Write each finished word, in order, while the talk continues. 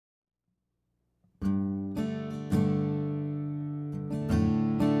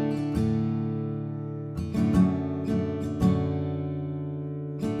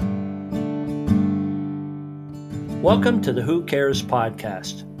Welcome to the Who Cares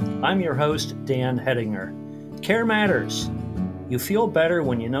podcast. I'm your host, Dan Hettinger. Care matters. You feel better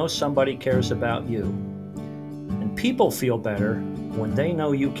when you know somebody cares about you. And people feel better when they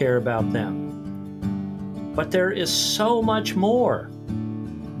know you care about them. But there is so much more.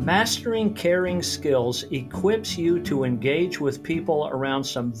 Mastering caring skills equips you to engage with people around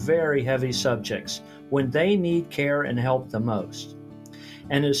some very heavy subjects when they need care and help the most.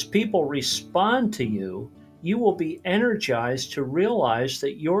 And as people respond to you, you will be energized to realize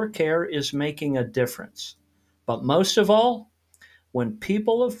that your care is making a difference. But most of all, when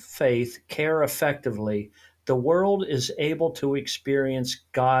people of faith care effectively, the world is able to experience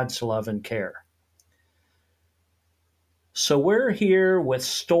God's love and care. So we're here with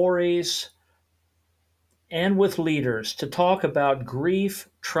stories and with leaders to talk about grief,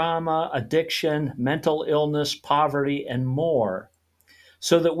 trauma, addiction, mental illness, poverty, and more,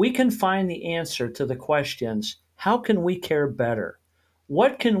 so that we can find the answer to the questions: how can we care better?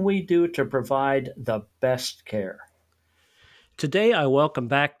 What can we do to provide the best care? Today, I welcome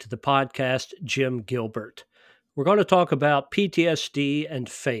back to the podcast Jim Gilbert. We're going to talk about PTSD and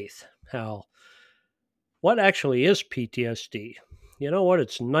faith. What actually is PTSD? You know what?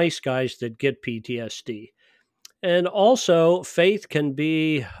 It's nice guys that get PTSD. And also, faith can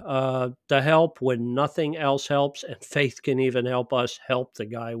be the help when nothing else helps, and faith can even help us help the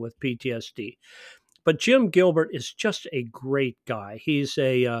guy with PTSD. But Jim Gilbert is just a great guy. He's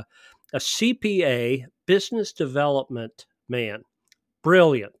a CPA, business development man.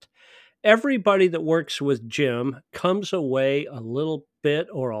 Brilliant. Everybody that works with Jim comes away a little bit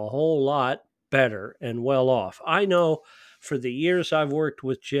or a whole lot better and well off. I know for the years I've worked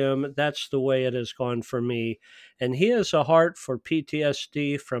with Jim, that's the way it has gone for me. And he has a heart for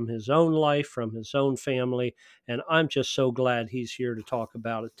PTSD from his own life, from his own family. And I'm just so glad he's here to talk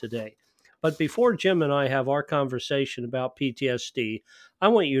about it today. But before Jim and I have our conversation about PTSD, I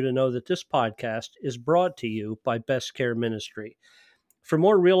want you to know that this podcast is brought to you by Best Care Ministry. For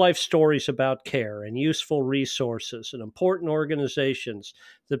more real-life stories about care and useful resources and important organizations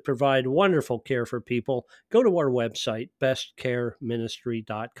that provide wonderful care for people, go to our website,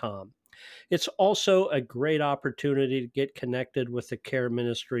 bestcareministry.com. It's also a great opportunity to get connected with the care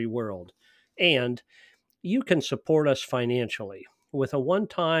ministry world. And you can support us financially with a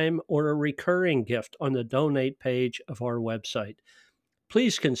one-time or a recurring gift on the donate page of our website.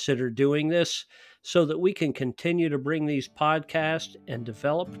 Please consider doing this so that we can continue to bring these podcasts and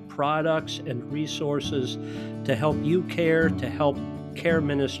develop products and resources to help you care, to help care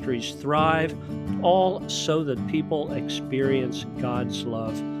ministries thrive, all so that people experience God's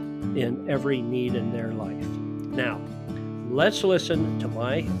love in every need in their life. Now, let's listen to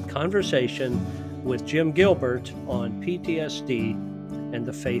my conversation with Jim Gilbert on PTSD and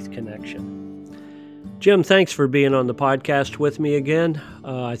the faith connection. Jim, thanks for being on the podcast with me again.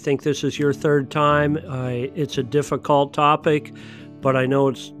 I think this is your third time. It's a difficult topic, but I know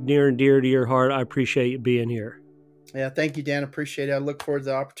it's near and dear to your heart. I appreciate you being here. Yeah, thank you, Dan. Appreciate it. I look forward to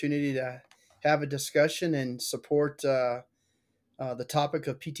the opportunity to have a discussion and support the topic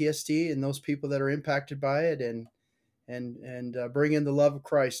of PTSD and those people that are impacted by it, and bring in the love of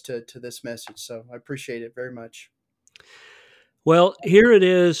Christ to this message. So I appreciate it very much. Well, here it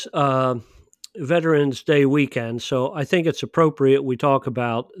is. Veterans Day weekend, so I think it's appropriate we talk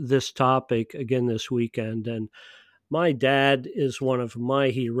about this topic again this weekend. And my dad is one of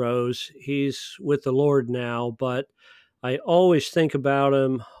my heroes. He's with the Lord now, but I always think about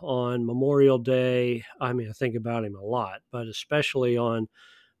him on Memorial Day. I mean, I think about him a lot, but especially on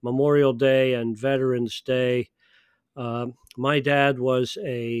Memorial Day and Veterans Day. My dad was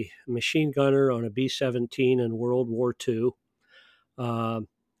a machine gunner on a B-17 in World War II.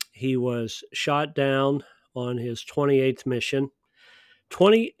 He was shot down on his 28th mission.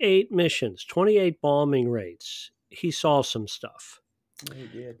 28 missions, 28 bombing raids. He saw some stuff. He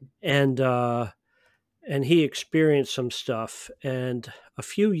did. And he experienced some stuff. And a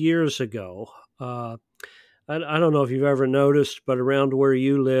few years ago, I don't know if you've ever noticed, but around where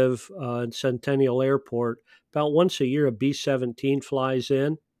you live in Centennial Airport, about once a year a B-17 flies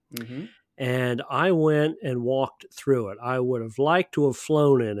in. Mm-hmm. And I went and walked through it. I would have liked to have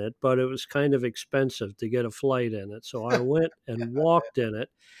flown in it, but it was kind of expensive to get a flight in it. So I went and walked in it.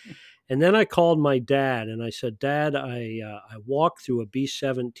 And then I called my dad and I said, Dad, I walked through a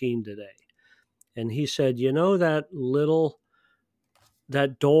B-17 today. And he said, you know that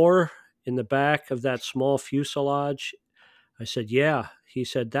door in the back of that small fuselage? I said, yeah. He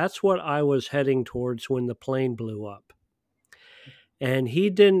said, that's what I was heading towards when the plane blew up. And he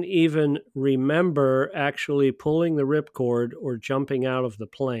didn't even remember actually pulling the ripcord or jumping out of the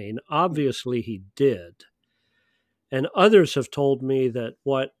plane. Obviously, he did. And others have told me that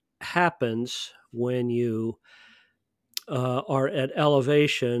what happens when you are at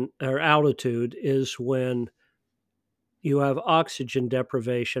elevation or altitude is when you have oxygen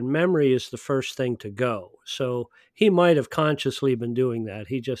deprivation, memory is the first thing to go. So he might have consciously been doing that.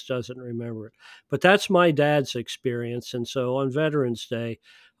 He just doesn't remember it. But that's my dad's experience. And so on Veterans Day,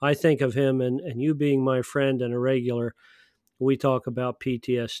 I think of him, and you being my friend and a regular, we talk about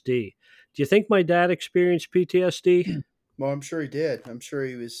PTSD. Do you think my dad experienced PTSD? Well, I'm sure he did. I'm sure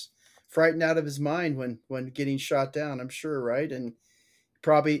he was frightened out of his mind when getting shot down. I'm sure, right? And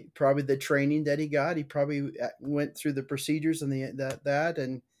probably the training that he got. He probably went through the procedures and that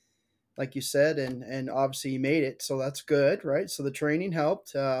and like you said, and obviously he made it, so that's good, right? So the training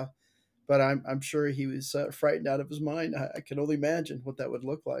helped. But I'm sure he was frightened out of his mind. I can only imagine what that would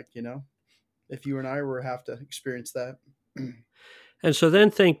look like, if you and I were have to experience that. And so then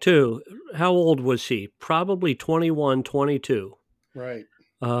think too, how old was he? Probably 21, 22. Right.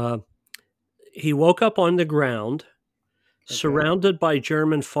 Uh, he woke up on the ground Okay. surrounded by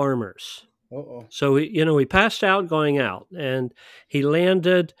German farmers. Uh oh. So he passed out going out, and he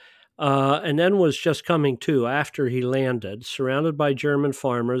landed, and then was just coming to after he landed, surrounded by German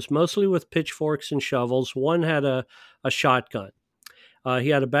farmers, mostly with pitchforks and shovels. One had a shotgun. He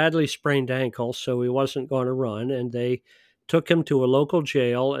had a badly sprained ankle, so he wasn't going to run, and they took him to a local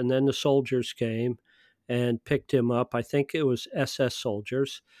jail, and then the soldiers came and picked him up. I think it was SS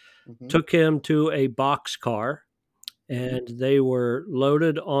soldiers. Mm-hmm. Took him to a box car, Mm-hmm. and they were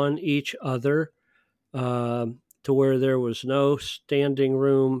loaded on each other to where there was no standing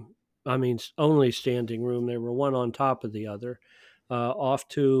room. I mean, only standing room. They were one on top of the other, off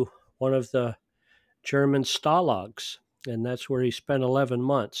to one of the German stalags, and that's where he spent 11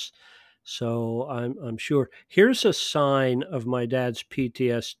 months. So I'm sure. Here's a sign of my dad's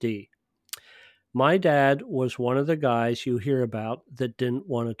PTSD. My dad was one of the guys you hear about that didn't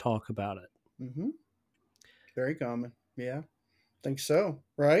want to talk about it. Mm-hmm. Very common. Yeah, think so.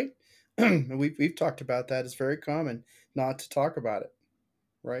 Right. We've talked about that. It's very common not to talk about it.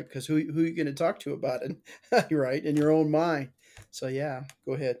 Right. Because who are you going to talk to about it? Right. In your own mind. So yeah,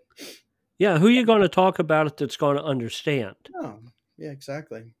 go ahead. Yeah, who are you going to talk about it that's going to understand? No. Yeah.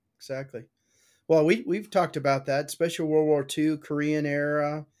 Exactly. Exactly. Well, we've talked about that, especially World War II, Korean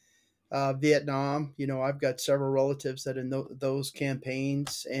era, Vietnam. I've got several relatives that in those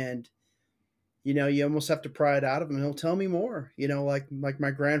campaigns, and you almost have to pry it out of him. And he'll tell me more. Like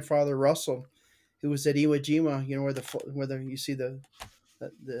my grandfather Russell, who was at Iwo Jima. Where you see the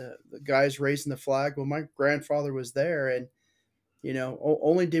guys raising the flag. Well, my grandfather was there, and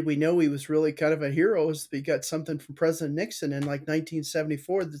only did we know he was really kind of a hero is we got something from President Nixon in like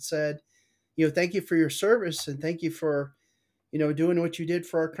 1974 that said, thank you for your service and thank you for doing what you did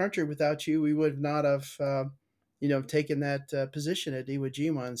for our country. Without you, we would not have taken that position at Iwo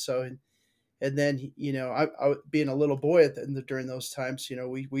Jima. And so and then I being a little boy during those times,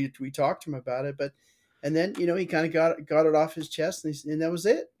 we talked to him about it, but and then he kind of got it off his chest, and that was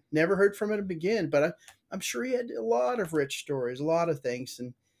it. Never heard from him again. But I'm sure he had a lot of rich stories, a lot of things,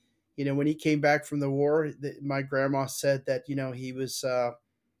 and when he came back from the war, my grandma said that he was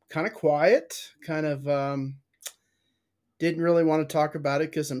kind of quiet, kind of didn't really want to talk about it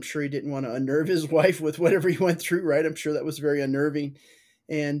because I'm sure he didn't want to unnerve his wife with whatever he went through. Right? I'm sure that was very unnerving,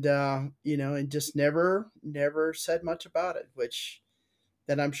 and and just never said much about it, which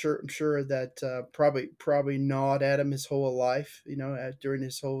that I'm sure that probably gnawed at him his whole life, during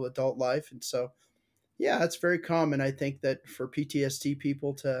his whole adult life, and so yeah, it's very common. I think that for PTSD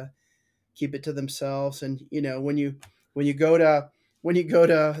people to keep it to themselves, and when you go to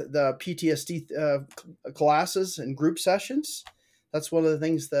the PTSD classes and group sessions, that's one of the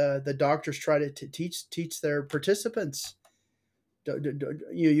things the doctors try to teach their participants.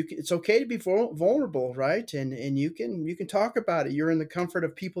 It's okay to be vulnerable, right? And you can talk about it. You're in the comfort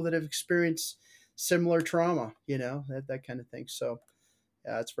of people that have experienced similar trauma, that kind of thing. So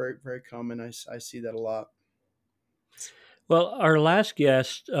yeah, it's very very common. I see that a lot. Well, our last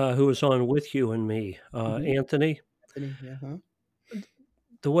guest, who was on with you and me, Hmm. Anthony, Anthony, yeah, huh?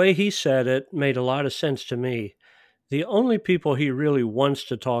 the way he said it made a lot of sense to me. The only people he really wants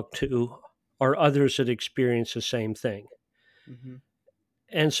to talk to are others that experience the same thing. Hmm.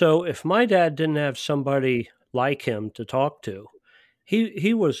 And so if my dad didn't have somebody like him to talk to,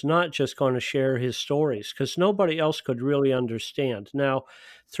 he was not just going to share his stories because nobody else could really understand. Now,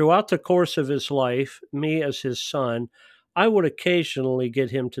 throughout the course of his life, me as his son, I would occasionally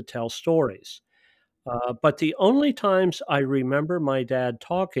get him to tell stories. But the only times I remember my dad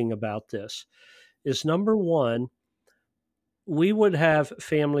talking about this is number one, we would have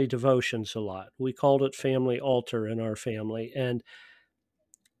family devotions a lot. We called it family altar in our family. And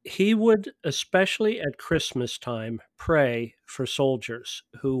he would, especially at Christmas time, pray for soldiers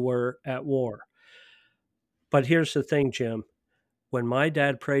who were at war. But here's the thing, Jim. When my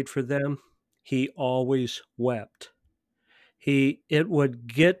dad prayed for them, he always wept. It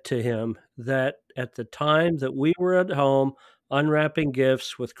would get to him that at the time that we were at home unwrapping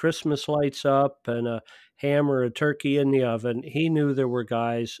gifts with Christmas lights up and a ham or a turkey in the oven, he knew there were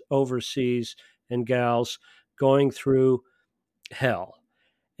guys overseas and gals going through hell,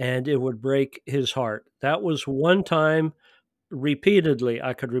 and it would break his heart. That was one time repeatedly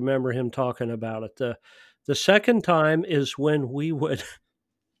I could remember him talking about it. The second time is when we would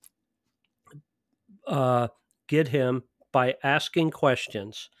uh, get him by asking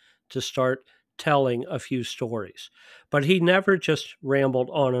questions to start telling a few stories. But he never just rambled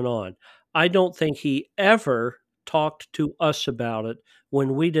on and on. I don't think he ever talked to us about it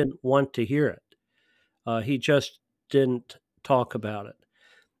when we didn't want to hear it. He just didn't talk about it.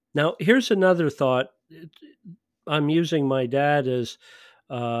 Now, here's another thought. I'm using my dad as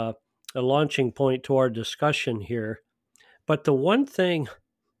uh, a launching point to our discussion here. But the one thing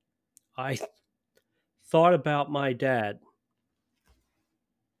I thought about my dad,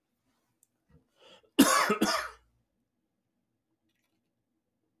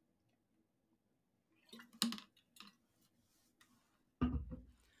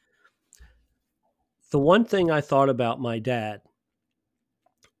 the one thing I thought about my dad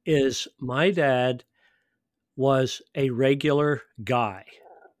is my dad was a regular guy,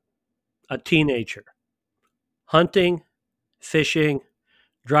 a teenager, hunting, fishing,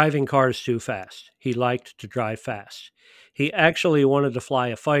 driving cars too fast. He liked to drive fast. He actually wanted to fly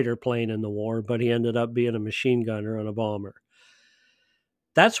a fighter plane in the war, but he ended up being a machine gunner on a bomber.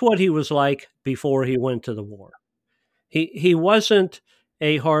 That's what he was like before he went to the war. He wasn't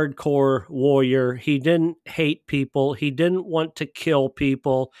a hardcore warrior. He didn't hate people. He didn't want to kill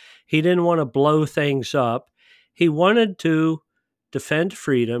people. He didn't want to blow things up. He wanted to defend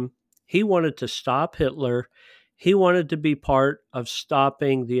freedom. He wanted to stop Hitler. He wanted to be part of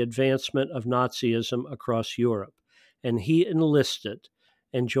stopping the advancement of Nazism across Europe. And he enlisted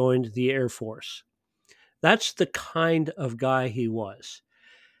and joined the Air Force. That's the kind of guy he was.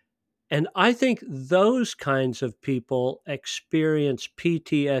 And I think those kinds of people experience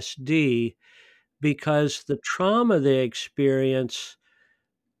PTSD because the trauma they experience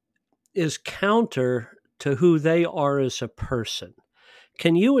is counter to who they are as a person.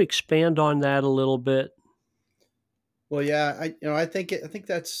 Can you expand on that a little bit? Well, yeah, I think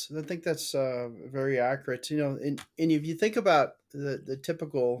that's very accurate. And if you think about the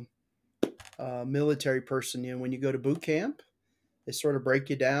typical military person, when you go to boot camp, they sort of break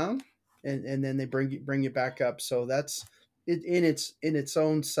you down, and then they bring you back up. So that's it in its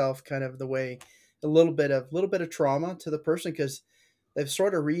own self, kind of the way a little bit of trauma to the person, because they've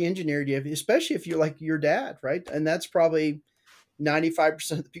sort of re-engineered you, especially if you're like your dad, right? And that's probably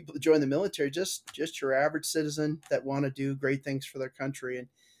 95% of the people that join the military, just your average citizen that want to do great things for their country.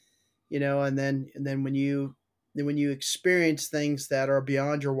 And then when you experience things that are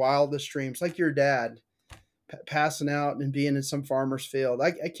beyond your wildest dreams, like your dad passing out and being in some farmer's field.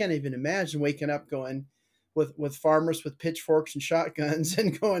 I can't even imagine waking up going with farmers with pitchforks and shotguns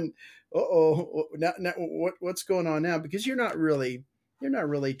and going, oh, what's going on now? Because you're not really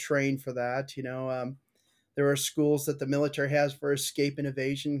trained for that. There are schools that the military has for escape and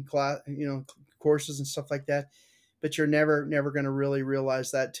evasion class, courses and stuff like that. But you're never going to really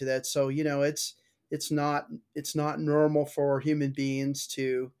realize that to that. So it's not normal for human beings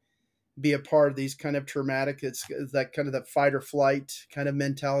to be a part of these kind of traumatic. It's that kind of that fight or flight kind of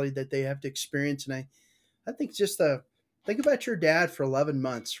mentality that they have to experience. And I think think about your dad for 11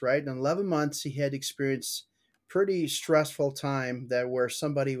 months, right? In 11 months, he had experienced pretty stressful time that where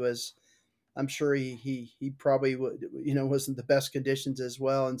somebody was, I'm sure he probably wasn't the best conditions as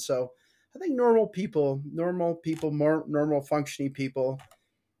well. And so I think more normal functioning people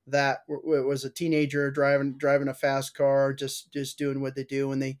that was a teenager driving a fast car, just doing what they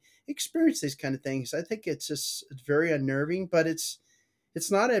do, and they experience these kind of things. I think it's very unnerving, but it's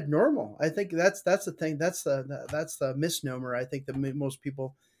not abnormal. I think that's the thing. That's the misnomer. I think that most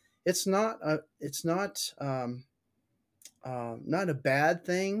people, it's not a bad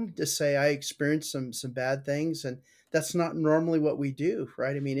thing to say I experienced some bad things, and that's not normally what we do,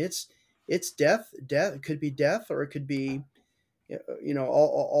 right? I mean, it's death. It could be death, or it could be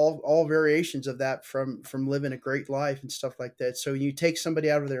all variations of that from living a great life and stuff like that. So you take somebody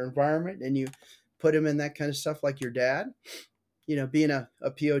out of their environment and you put them in that kind of stuff, like your dad, being a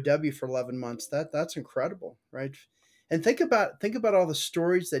POW for 11 months. That's incredible, right? And think about all the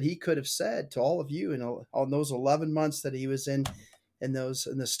stories that he could have said to all of you in all those 11 months that he was in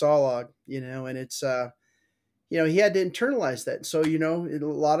the Stalag, and it's he had to internalize that. So a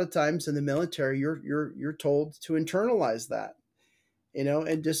lot of times in the military, you're told to internalize that,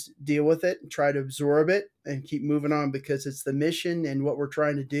 and just deal with it and try to absorb it and keep moving on, because it's the mission and what we're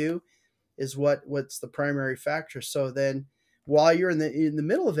trying to do is what's the primary factor. So then, while you're in the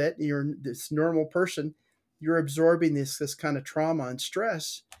middle of it, you're this normal person, you're absorbing this kind of trauma and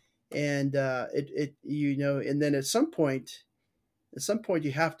stress, and and then at some point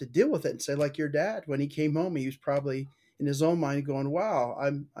you have to deal with it and say, like your dad, when he came home, he was probably in his own mind going, "Wow,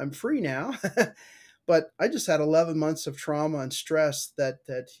 I'm free now." But I just had 11 months of trauma and stress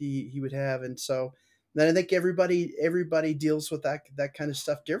that he would have, and so then I think everybody deals with that kind of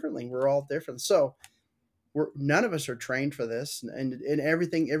stuff differently. We're all different, so none of us are trained for this, and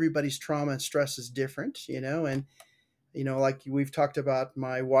everybody's trauma and stress is different, and like we've talked about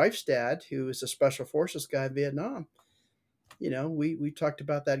my wife's dad, who is a special forces guy in Vietnam. We talked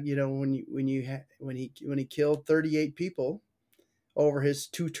about that. When he killed 38 people over his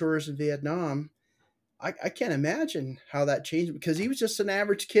 2 tours in Vietnam. I can't imagine how that changed, because he was just an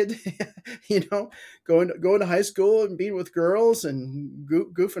average kid, going to high school and being with girls and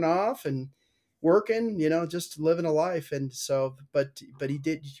goofing off and working, just living a life. And so, but he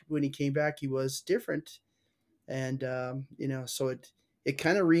did, when he came back, he was different, and so it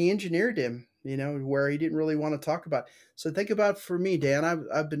kind of re-engineered him, where he didn't really want to talk about. So think about, for me, Dan,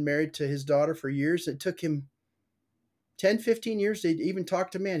 I've been married to his daughter for years. It took him 10, 15 years to even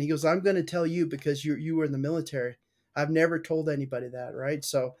talk to me. And he goes, "I'm going to tell you because you were in the military. I've never told anybody that." Right.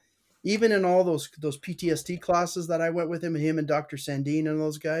 So even in all those PTSD classes that I went with him and Dr. Sandine and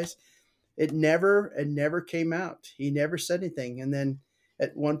those guys, it never came out. He never said anything. And then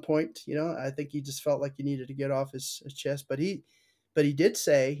at one point, I think he just felt like he needed to get off his chest. But he did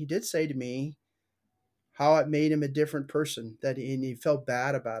say to me how it made him a different person, and he felt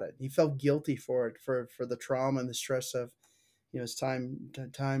bad about it. He felt guilty for it, for the trauma and the stress of his time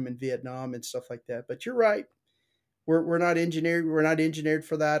in Vietnam and stuff like that. But you're right. We're not engineered. We're not engineered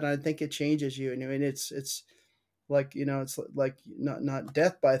for that, and I think it changes you. And it's like, it's like not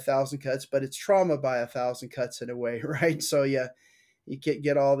death by a thousand cuts, but it's trauma by a thousand cuts in a way, right? So yeah, you can't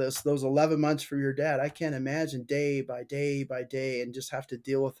get all those 11 months for your dad. I can't imagine day by day by day, and just have to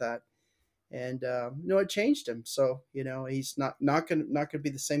deal with that. And it changed him. So he's not gonna be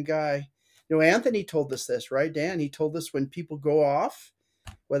the same guy. Anthony told us this, right, Dan? He told us, when people go off,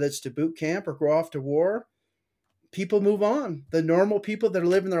 whether it's to boot camp or go off to war, people move on. The normal people that are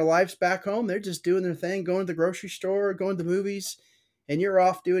living their lives back home, they're just doing their thing, going to the grocery store, going to the movies, and you're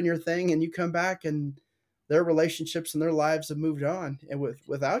off doing your thing, and you come back, and their relationships and their lives have moved on, and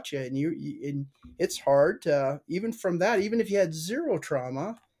without you, and it's hard to, even from that, even if you had zero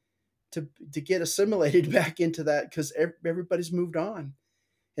trauma, to get assimilated back into that, because everybody's moved on.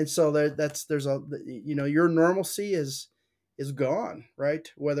 And so there's your normalcy is gone,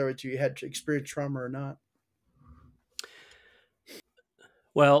 right? Whether it's you had experienced trauma or not.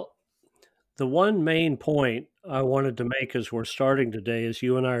 Well, the one main point I wanted to make as we're starting today, as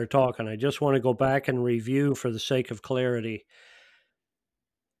you and I are talking, I just want to go back and review for the sake of clarity.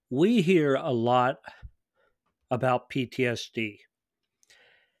 We hear a lot about PTSD.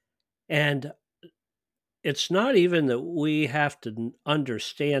 And it's not even that we have to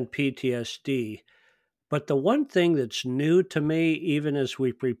understand PTSD, but the one thing that's new to me, even as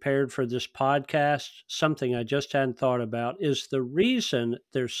we prepared for this podcast, something I just hadn't thought about, is the reason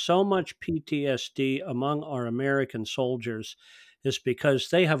there's so much PTSD among our American soldiers is because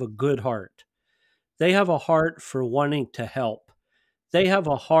they have a good heart. They have a heart for wanting to help. They have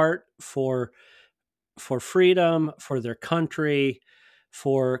a heart for freedom, for their country,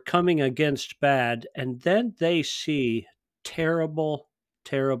 for coming against bad, and then they see terrible,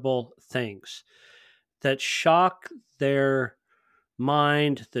 terrible things that shock their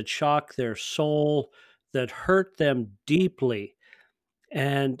mind, that shock their soul, that hurt them deeply.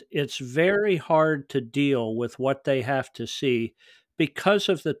 And it's very hard to deal with what they have to see because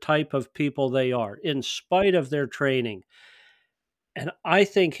of the type of people they are, in spite of their training. And I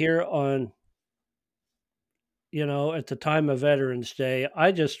think here on, at the time of Veterans Day,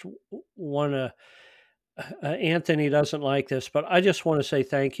 I just want to, Anthony doesn't like this, but I just want to say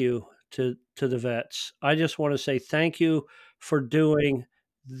thank you to the vets. I just want to say thank you for doing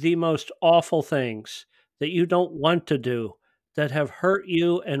the most awful things that you don't want to do, that have hurt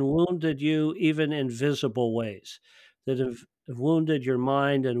you and wounded you even in visible ways, that have wounded your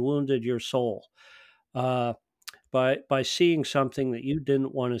mind and wounded your soul by seeing something that you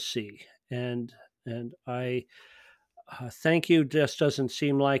didn't want to see. And I Thank you just doesn't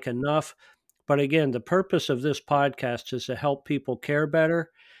seem like enough. But again, the purpose of this podcast is to help people care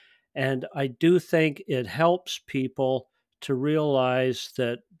better. And I do think it helps people to realize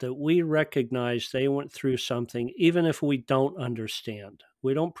that we recognize they went through something, even if we don't understand.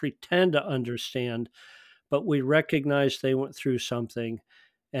 We don't pretend to understand, but we recognize they went through something,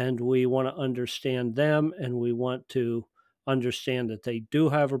 and we want to understand them, and we want to understand that they do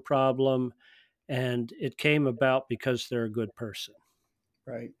have a problem, and it came about because they're a good person.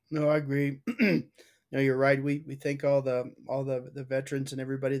 Right. No, I agree. No, you're right. We thank all the veterans and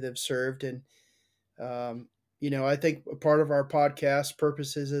everybody that have served, and um, I think a part of our podcast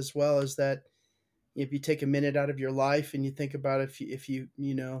purposes as well is that if you take a minute out of your life and you think about if you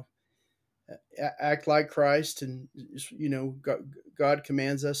act like Christ, and God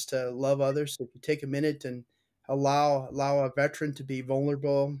commands us to love others. So if you take a minute and allow a veteran to be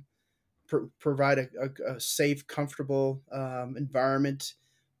vulnerable, provide a safe, comfortable environment,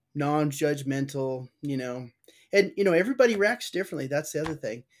 non-judgmental, and everybody reacts differently. That's the other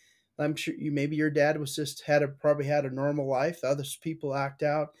thing. I'm sure maybe your dad was just probably had a normal life. The other people act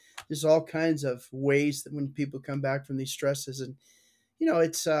out. There's all kinds of ways that when people come back from these stresses, and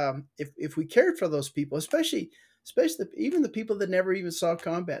it's if we cared for those people, especially even the people that never even saw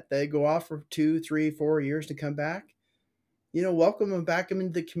combat, they go off for 2, 3, 4 years to come back. Welcome them back into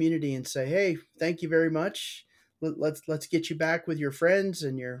the community and say, hey, thank you very much. Let's get you back with your friends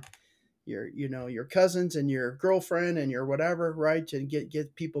and your cousins and your girlfriend and your whatever, right? And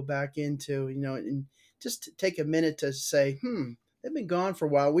get people back into, and just take a minute to say, they've been gone for a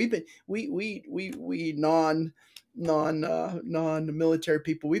while. We've been we non military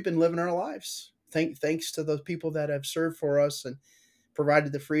people, we've been living our lives. Thanks to those people that have served for us and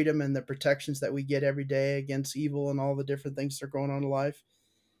provided the freedom and the protections that we get every day against evil and all the different things that are going on in life.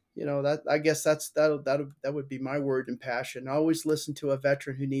 That, I guess, that would be my word and passion. Always listen to a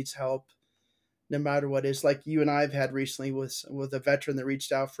veteran who needs help, no matter what it is. Like you and I have had recently with a veteran that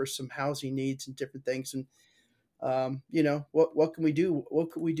reached out for some housing needs and different things. And what can we do?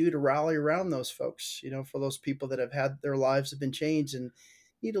 What can we do to rally around those folks? For those people that have had their lives have been changed and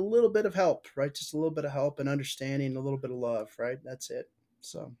need a little bit of help, right? Just a little bit of help and understanding, a little bit of love, right? That's it.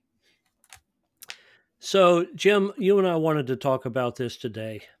 So, Jim, you and I wanted to talk about this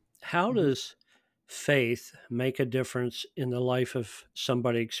today. How Mhm. does faith make a difference in the life of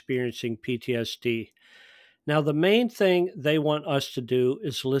somebody experiencing PTSD? Now, the main thing they want us to do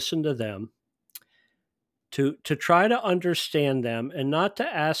is listen to them, to try to understand them, and not to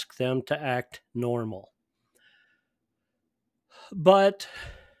ask them to act normal. But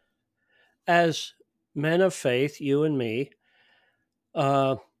as men of faith, you and me,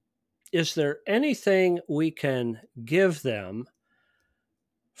 uh, is there anything we can give them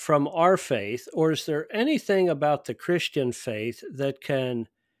from our faith, or is there anything about the Christian faith that can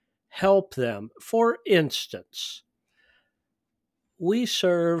help them? For instance, we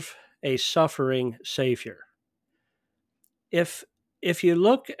serve a suffering Savior. If if you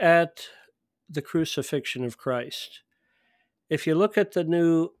look at the crucifixion of Christ, if you look at the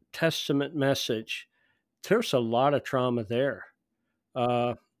New Testament message, there's a lot of trauma there.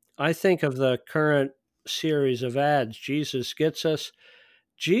 Uh, I think of the current series of ads, Jesus Gets Us.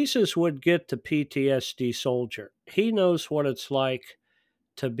 Jesus would get the PTSD soldier. He knows what it's like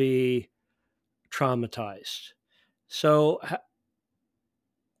to be traumatized. So,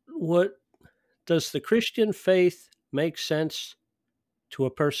 what does the Christian faith make sense to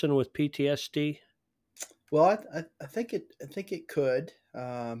a person with PTSD? Well, I think it could.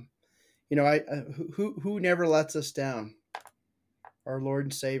 Who never lets us down? Our Lord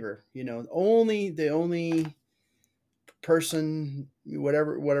and Savior. The only person,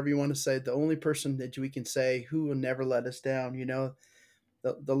 whatever you want to say, the only person that we can say who will never let us down.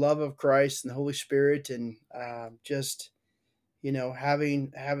 The love of Christ and the Holy Spirit, and just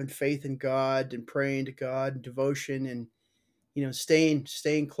having faith in God and praying to God and devotion, and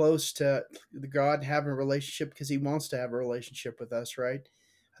staying close to the God and having a relationship because He wants to have a relationship with us, right?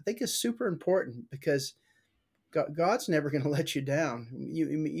 I think is super important because God's never going to let you down.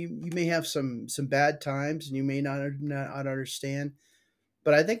 You may have some bad times and you may not understand,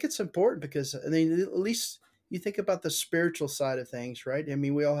 but I think it's important because I mean at least you think about the spiritual side of things, right? I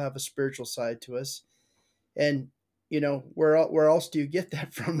mean we all have a spiritual side to us, and where else do you get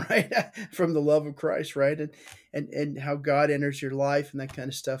that from, right? From the love of Christ, right? And how God enters your life and that kind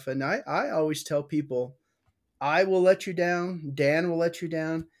of stuff. And I always tell people, I will let you down, Dan will let you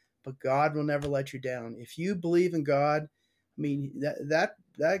down, but God will never let you down. If you believe in God, I mean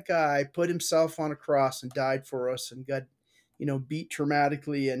that guy put himself on a cross and died for us and got beat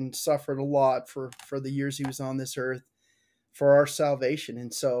traumatically and suffered a lot for the years he was on this earth. for our salvation.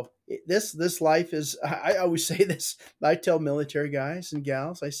 And so this life is, I always say this, I tell military guys and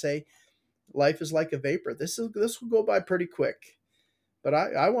gals, I say, life is like a vapor. This will go by pretty quick. But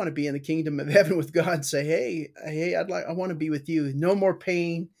I want to be in the kingdom of heaven with God and say, hey, I want to be with you. No more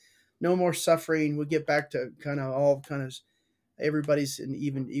pain, no more suffering. We'll get back to kind of everybody's in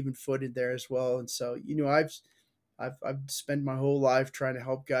even footed there as well. And so, I've spent my whole life trying to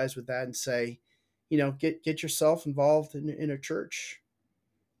help guys with that and say, get yourself involved in a church.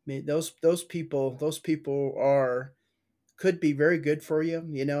 I mean, those people are could be very good for you.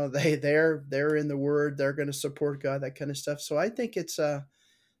 They're in the Word. They're going to support God, that kind of stuff. So I think I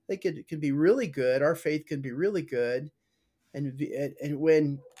think it can be really good. Our faith can be really good, and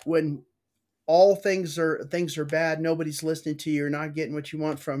when all things are bad, nobody's listening to you. You're not getting what you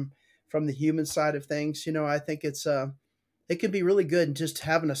want from the human side of things. I think it can be really good, and just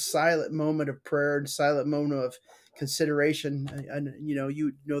having a silent moment of prayer and silent moment of consideration. And you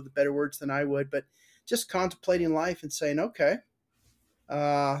know the better words than I would, but just contemplating life and saying, okay,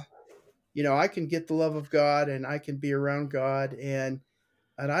 uh, I can get the love of God, and I can be around God, and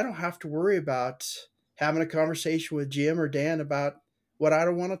I don't have to worry about having a conversation with Jim or Dan about what I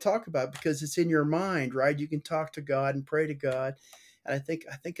don't want to talk about, because it's in your mind, right? You can talk to God and pray to God. And I think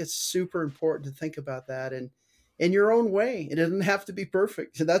it's super important to think about that, and in your own way. It doesn't have to be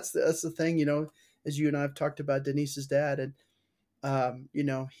perfect. And that's the thing, as you and I have talked about Denise's dad. And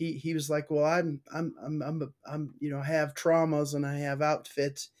he was like, well, I have traumas and I have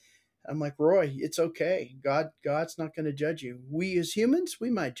outfits. I'm like, Roy, it's okay. God's not going to judge you. We as humans,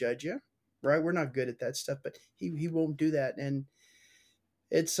 we might judge you, right? We're not good at that stuff, but he won't do that. And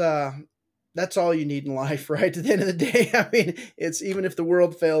it's that's all you need in life, right? At the end of the day, I mean, it's even if the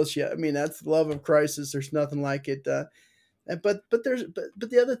world fails you, I mean, that's the love of Christ. There's nothing like it. But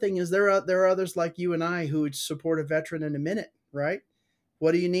the other thing is, there are others like you and I who would support a veteran in a minute, right?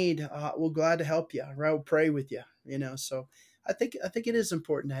 What do you need? We're glad to help you, right? We'll pray with you, So I think it is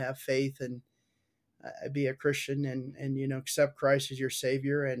important to have faith and be a Christian, and accept Christ as your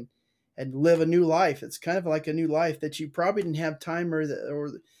Savior, and live a new life. It's kind of like a new life that you probably didn't have time,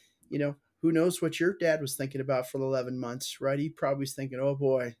 who knows what your dad was thinking about for 11 months, right? He probably was thinking, oh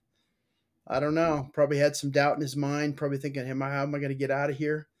boy, I don't know. Probably had some doubt in his mind, probably thinking, how am I going to get out of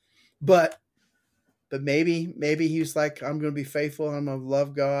here? But maybe he was like, I'm going to be faithful. I'm going to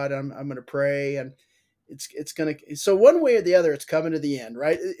love God. I'm going to pray, and it's going to. So one way or the other, it's coming to the end,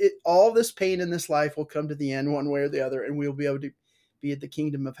 right? All this pain in this life will come to the end, one way or the other, and we'll be able to be at the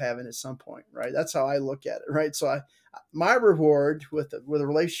kingdom of heaven at some point, right? That's how I look at it, right? So my reward with a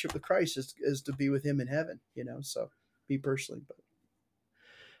relationship with Christ is to be with Him in heaven, So me personally, but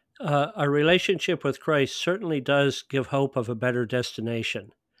A relationship with Christ certainly does give hope of a better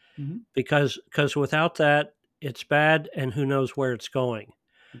destination, hmm because without that, it's bad, and who knows where it's going.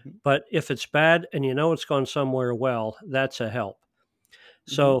 hmm But if it's bad and you know it's gone somewhere well, that's a help.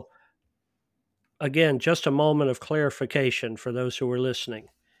 hmm So, again, just a moment of clarification for those who are listening.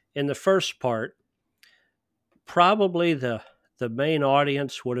 In the first part, probably the main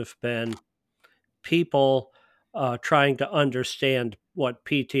audience would have been people trying to understand what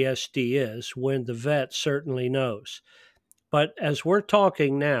PTSD is, when the vet certainly knows. But as we're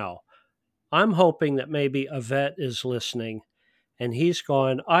talking now, I'm hoping that maybe a vet is listening and he's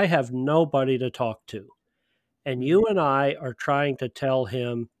gone, I have nobody to talk to. And hmm you and I are trying to tell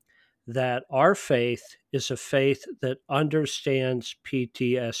him that our faith is a faith that understands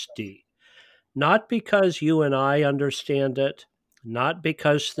PTSD. Not because you and I understand it, not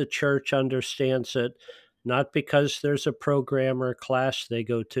because the church understands it, not because there's a program or a class they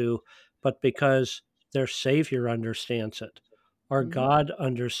go to, but because their Savior understands it. Our hmm God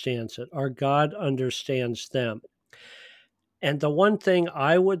understands it. Our God understands them. And the one thing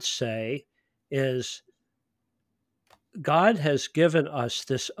I would say is God has given us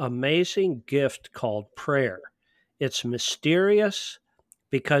this amazing gift called prayer. It's mysterious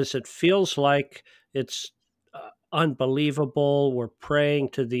because it feels like it's unbelievable. We're praying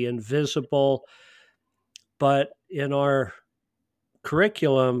to the invisible. But in our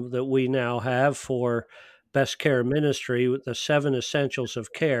curriculum that we now have for Best Care Ministry, with the 7 essentials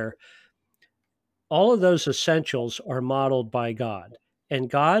of care, all of those essentials are modeled by God, and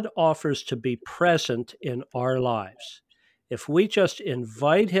God offers to be present in our lives. If we just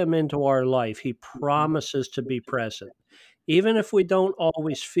invite Him into our life, He hmm promises to be present. Even if we don't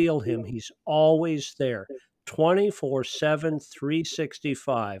always feel Him, He's always there, 24/7,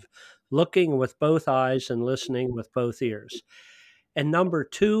 365, looking with both eyes and listening with both ears. And number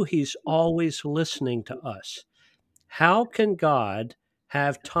two, He's always listening to us. How can God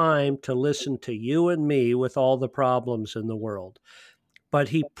have time to listen to you and me with all the problems in the world. But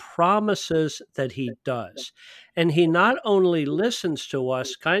he promises that he does. And he not only listens to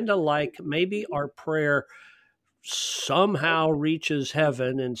us, kind of like maybe our prayer somehow reaches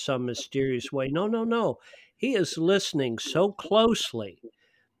heaven in some mysterious way. No, no, no. He is listening so closely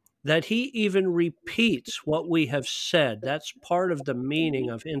that he even repeats what we have said. That's part of the meaning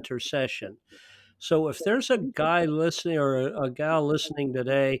of intercession. So if there's a guy listening or a gal listening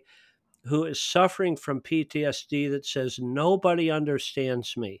today who is suffering from PTSD that says, nobody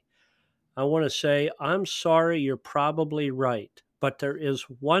understands me, I want to say, I'm sorry, you're probably right. But there is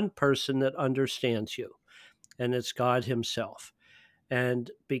one person that understands you, and it's God Himself.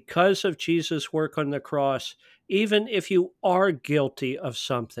 And because of Jesus' work on the cross, even if you are guilty of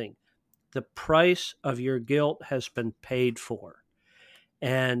something, the price of your guilt has been paid for.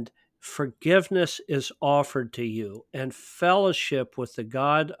 And forgiveness is offered to you, and fellowship with the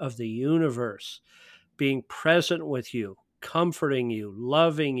God of the universe, being present with you, comforting you,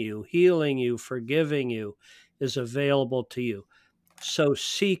 loving you, healing you, forgiving you, is available to you. So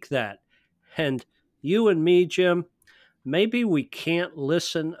seek that. And you and me, Jim, maybe we can't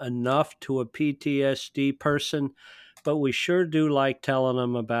listen enough to a PTSD person, but we sure do like telling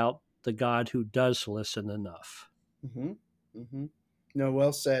them about the God who does listen enough. Mm-hmm. Mm-hmm. No,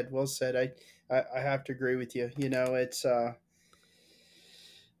 well said. Well said. I have to agree with you. You know, it's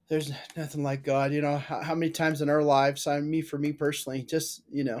there's nothing like God. You know, how many times in our lives, for me personally, just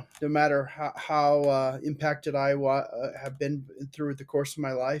no matter how impacted have been through the course of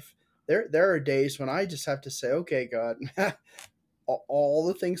my life, there are days when I just have to say, okay, God, all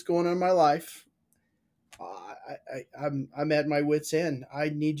the things going on in my life, I'm at my wit's end.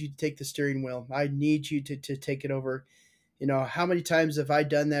 I need you to take the steering wheel. I need you to take it over. You know, how many times have I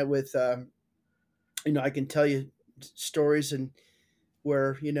done that with? I can tell you stories and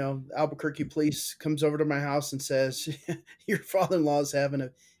where Albuquerque police comes over to my house and says, "Your father-in-law is having a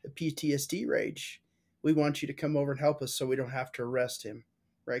PTSD rage. We want you to come over and help us so we don't have to arrest him,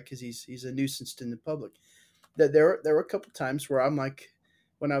 right? Because he's a nuisance to the public." That there were a couple times where I'm like,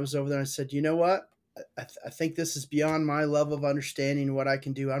 when I was over there, I said, "You know what? I think this is beyond my level of understanding what I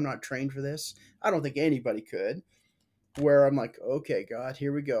can do. I'm not trained for this. I don't think anybody could." Where I'm like, "Okay, God,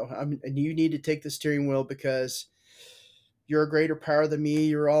 here we go. And you need to take the steering wheel because you're a greater power than me.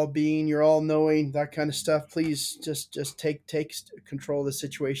 You're all being, you're all knowing, that kind of stuff. Please just take control of the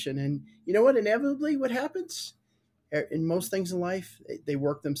situation." And you know what? Inevitably, what happens in most things in life, they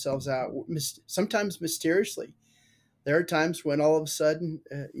work themselves out. Sometimes mysteriously. There are times when all of a sudden,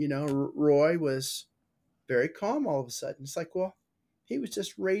 Roy was very calm. All of a sudden, it's like, well, he was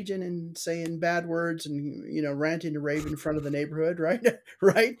just raging and saying bad words and ranting and raving in front of the neighborhood, right?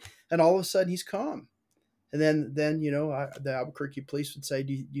 Right? And all of a sudden, he's calm. And then the Albuquerque police would say,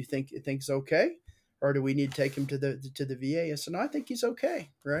 "Do you think he's okay, or do we need to take him to the VA?" I said, "No, I think he's okay,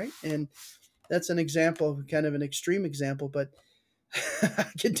 right?" And that's an example, kind of an extreme example, but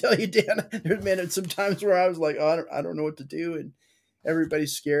I can tell you, Dan, there's been some times where I was like, "Oh, I don't know what to do," and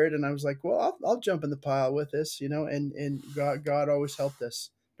everybody's scared, and I was like, "Well, I'll jump in the pile with this," and God always helped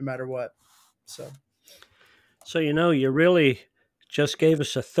us no matter what. So, you really just gave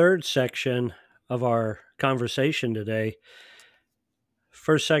us a third section of our conversation today.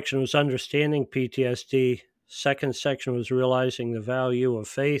 First section was understanding PTSD. Second section was realizing the value of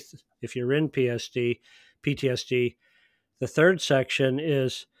faith if you're in PTSD. The third section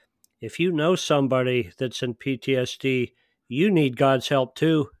is if you know somebody that's in PTSD, you need God's help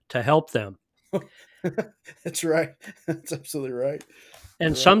too to help them. That's right. That's absolutely right. And You're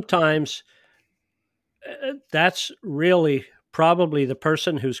right. sometimes that's really probably the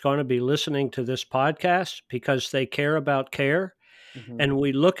person who's going to be listening to this podcast because they care about care. Mm-hmm. And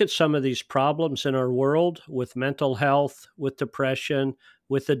we look at some of these problems in our world with mental health, with depression,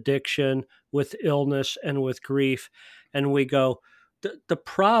 with addiction, with illness, and with grief. And we go, the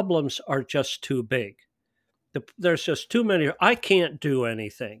problems are just too big. There's just too many. I can't do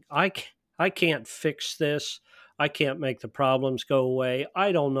anything. I can't fix this. I can't make the problems go away.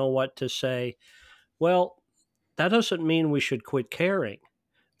 I don't know what to say. Well, that doesn't mean we should quit caring.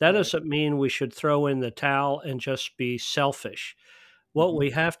 That Right. doesn't mean we should throw in the towel and just be selfish. What Mm-hmm.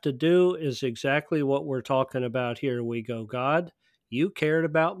 we have to do is exactly what we're talking about here. We go, God, you cared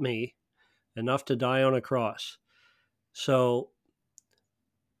about me enough to die on a cross. So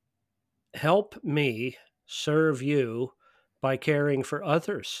help me serve you by caring for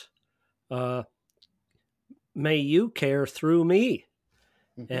others. Uh, may you care through me.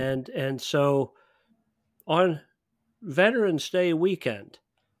 Mm-hmm. And so on Veterans Day weekend,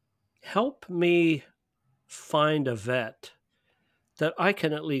 help me find a vet that I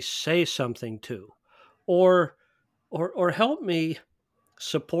can at least say something to, or or help me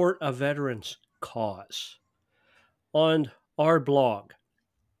support a veteran's cause. On our blog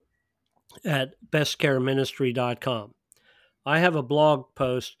at bestcareministry.com, I have a blog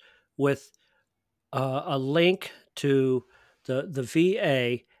post with a link to the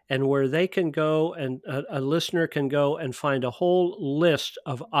VA, and where they can go, and a listener can go and find a whole list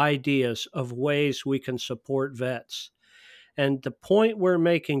of ideas of ways we can support vets. And the point we're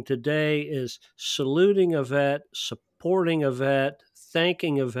making today is saluting a vet, supporting a vet,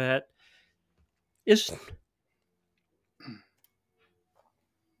 thanking a vet is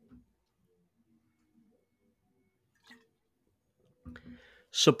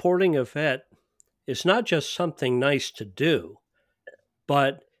supporting a vet is not just something nice to do,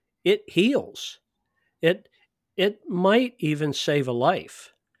 but it heals. It it might even save a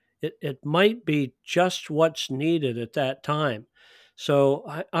life. It might be just what's needed at that time. So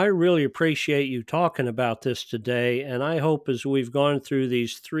I really appreciate you talking about this today. And I hope as we've gone through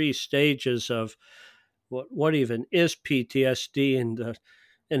these three stages of what even is PTSD,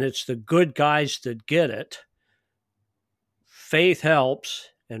 and it's the good guys that get it, faith helps,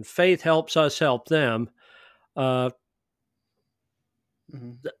 and faith helps us help them. Uh,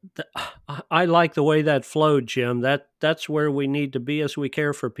 Mhm. I like the way that flowed, Jim. That's where we need to be as we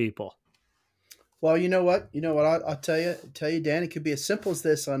care for people. Well, you know what? I'll tell you, Dan. It could be as simple as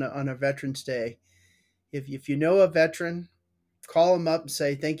this on a Veterans Day. If you know a veteran, call them up and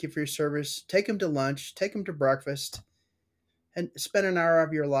say thank you for your service. Take them to lunch. Take them to breakfast, and spend an hour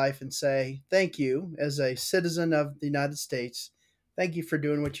of your life and say thank you as a citizen of the United States. Thank you for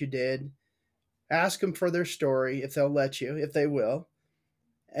doing what you did. Ask them for their story if they'll let you, if they will,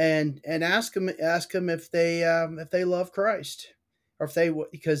 and ask them if they love Christ, or if they,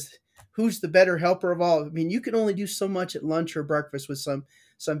 because who's the better helper of all? I mean, you can only do so much at lunch or breakfast with some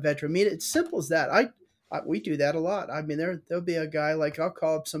veteran. I mean, it's simple as that. We do that a lot. I mean, there'll be a guy, like, I'll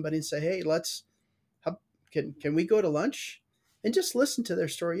call up somebody and say, hey, how, can we go to lunch and just listen to their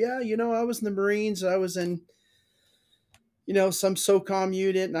story? Yeah, I was in the Marines. I was in some SOCOM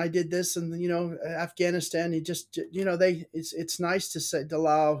unit, and I did this, and Afghanistan. You just, they, it's nice to say, to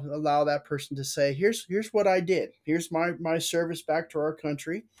allow that person to say, here's what I did. Here's my service back to our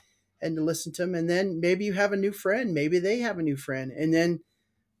country, and to listen to them. And then maybe you have a new friend, maybe they have a new friend, and then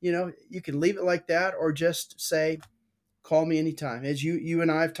you can leave it like that, or just say, call me anytime. As you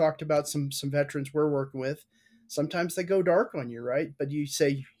and I have talked about some veterans we're working with. Sometimes they go dark on you, right? But you say,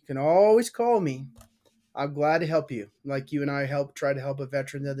 you can always call me. I'm glad to help you. Like you and I try to help a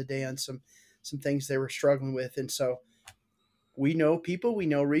veteran the other day on some things they were struggling with. And so we know people, we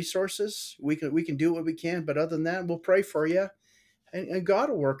know resources. We can do what we can, but other than that, we'll pray for you, and God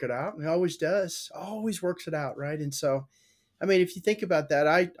will work it out. He always does. Always works it out, right? And so, I mean, if you think about that,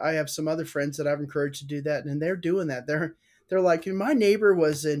 I have some other friends that I've encouraged to do that, and they're doing that. They're like, my neighbor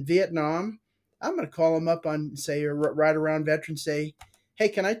was in Vietnam. I'm going to call him up on, say, right around Veterans Day. Hey,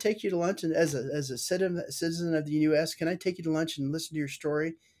 can I take you to lunch? And as a citizen of the U.S., can I take you to lunch and listen to your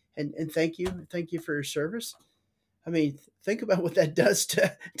story, and thank you for your service? I mean, think about what that does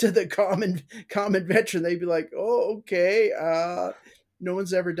to the common veteran. They'd be like, oh, okay, no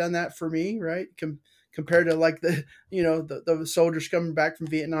one's ever done that for me, right? Compared to, like, the soldiers coming back from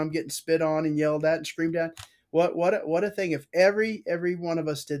Vietnam getting spit on and yelled at and screamed at. What a thing if every one of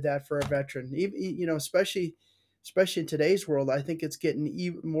us did that for a veteran. Even, especially in today's world, I think it's getting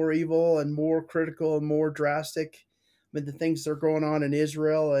even more evil and more critical and more drastic. I mean, the things that are going on in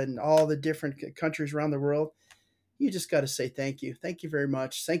Israel and all the different countries around the world. You just got to say thank you. Thank you very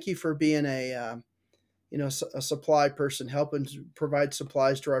much. Thank you for being a supply person, helping to provide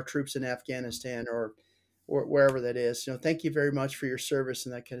supplies to our troops in Afghanistan, or wherever that is. Thank you very much for your service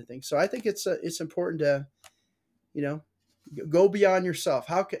and that kind of thing. So I think it's important to, you know, go beyond yourself.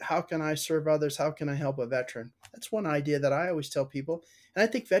 How can I serve others? How can I help a veteran? That's one idea that I always tell people, and I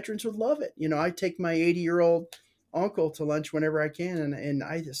think veterans would love it. I take my 80-year-old uncle to lunch whenever I can, and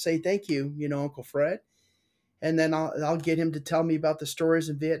I say thank you, Uncle Fred. And then I'll get him to tell me about the stories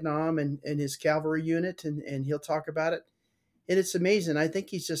in Vietnam and his cavalry unit, and he'll talk about it. And it's amazing. I think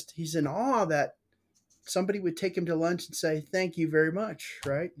he's in awe that somebody would take him to lunch and say thank you very much,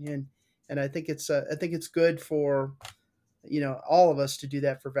 right? And I think it's good for all of us to do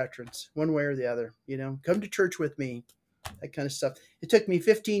that for veterans, one way or the other. Come to church with me, that kind of stuff. It took me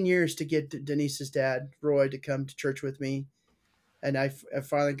 15 years to get Denise's dad, Roy, to come to church with me, and I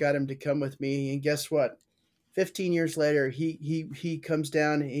finally got him to come with me. And guess what? 15 years later, he comes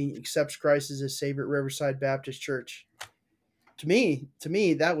down and he accepts Christ as his Savior at Riverside Baptist Church. To me,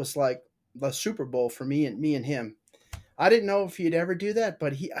 that was like the Super Bowl for me and him. I didn't know if he'd ever do that,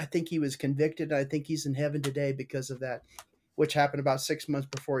 but I think he was convicted. I think he's in heaven today because of that, which happened about 6 months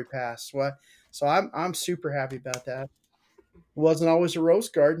before he passed. So I'm super happy about that. It wasn't always a rose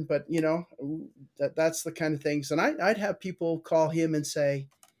garden, but that's the kind of things. And I'd have people call him and say,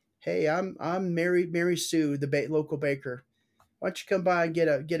 "Hey, I'm Mary Sue, the local baker. Why don't you come by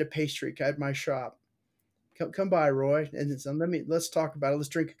and get a pastry at my shop? Come by, Roy, and let's talk about it. Let's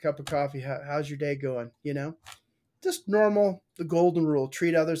drink a cup of coffee. How's your day going? Just normal, the golden rule: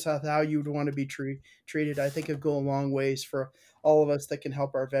 treat others how you would want to be treated. I think it'll go a long ways for all of us that can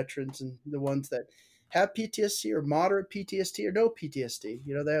help our veterans and the ones that have PTSD or moderate PTSD or no PTSD.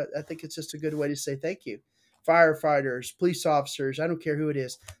 I think it's just a good way to say thank you. Firefighters, police officers, I don't care who it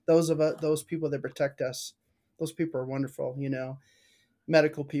is. Those people that protect us, those people are wonderful.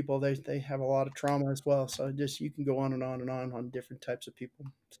 Medical people, they have a lot of trauma as well. So just you can go on and on and on different types of people.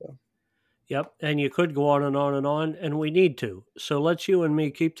 So. Yep. And you could go on and on and on, and we need to. So let's you and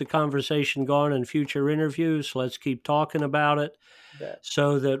me keep the conversation going in future interviews. Let's keep talking about it Bet.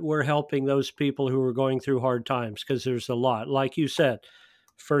 so that we're helping those people who are going through hard times, because there's a lot. Like you said,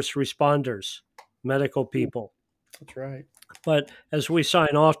 first responders, medical people. That's right. But as we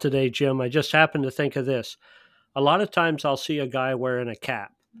sign off today, Jim, I just happened to think of this. A lot of times I'll see a guy wearing a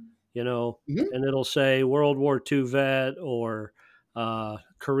cap, Mm-hmm. and it'll say World War II vet or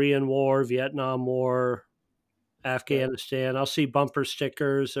Korean War, Vietnam War, Afghanistan. Right. I'll see bumper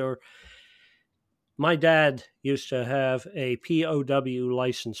stickers. Or my dad used to have a POW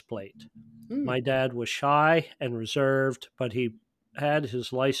license plate. My dad was shy and reserved, but he had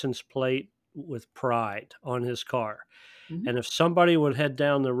his license plate with pride on his car. Mm-hmm. And if somebody would head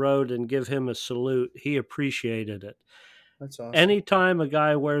down the road and give him a salute, he appreciated it. That's awesome. Anytime a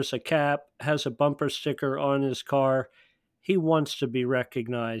guy wears a cap, has a bumper sticker on his car, he wants to be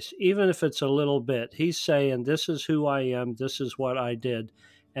recognized, even if it's a little bit. He's saying, this is who I am, this is what I did.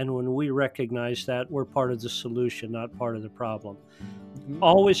 And when we recognize that, we're part of the solution, not part of the problem. Mm-hmm.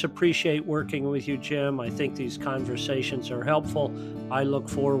 Always appreciate working with you, Jim. I think these conversations are helpful. I look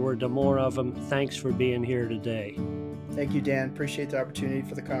forward to more of them. Thanks for being here today. Thank you, Dan. Appreciate the opportunity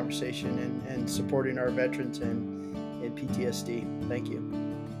for the conversation and supporting our veterans and PTSD. Thank you.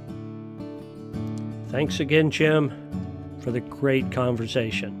 Thanks again, Jim, for the great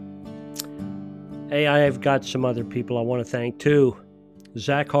conversation. Hey, I've got some other people I want to thank too.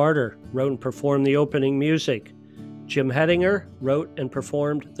 Zach Harder wrote and performed the opening music. Jim Hettinger wrote and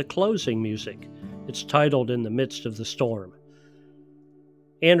performed the closing music. It's titled In the Midst of the Storm.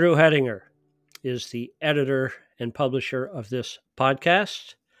 Andrew Hettinger is the editor and publisher of this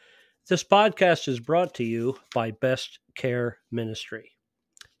podcast. This podcast is brought to you by Best Care Ministry.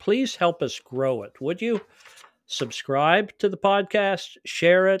 Please help us grow it, would you? Subscribe to the podcast,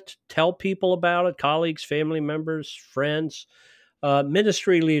 share it, tell people about it, colleagues, family members, friends,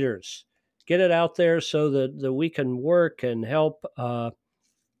 ministry leaders. Get it out there so that we can work and help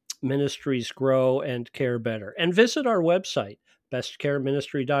ministries grow and care better. And visit our website,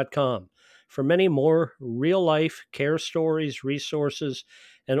 bestcareministry.com, for many more real-life care stories, resources,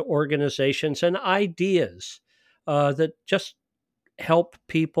 and organizations and ideas that just help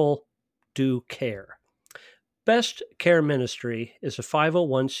people do care. Best Care Ministry is a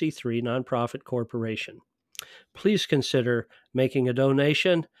 501c3 nonprofit corporation. Please consider making a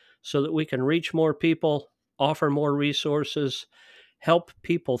donation so that we can reach more people, offer more resources, help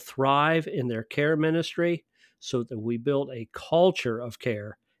people thrive in their care ministry so that we build a culture of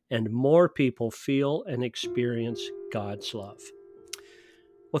care and more people feel and experience God's love.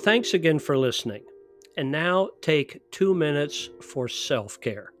 Well, thanks again for listening. And now take 2 minutes for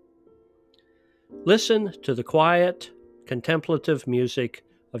self-care. Listen to the quiet, contemplative music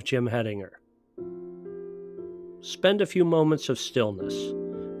of Jim Hettinger. Spend a few moments of stillness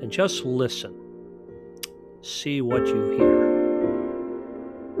and just listen. See what you hear.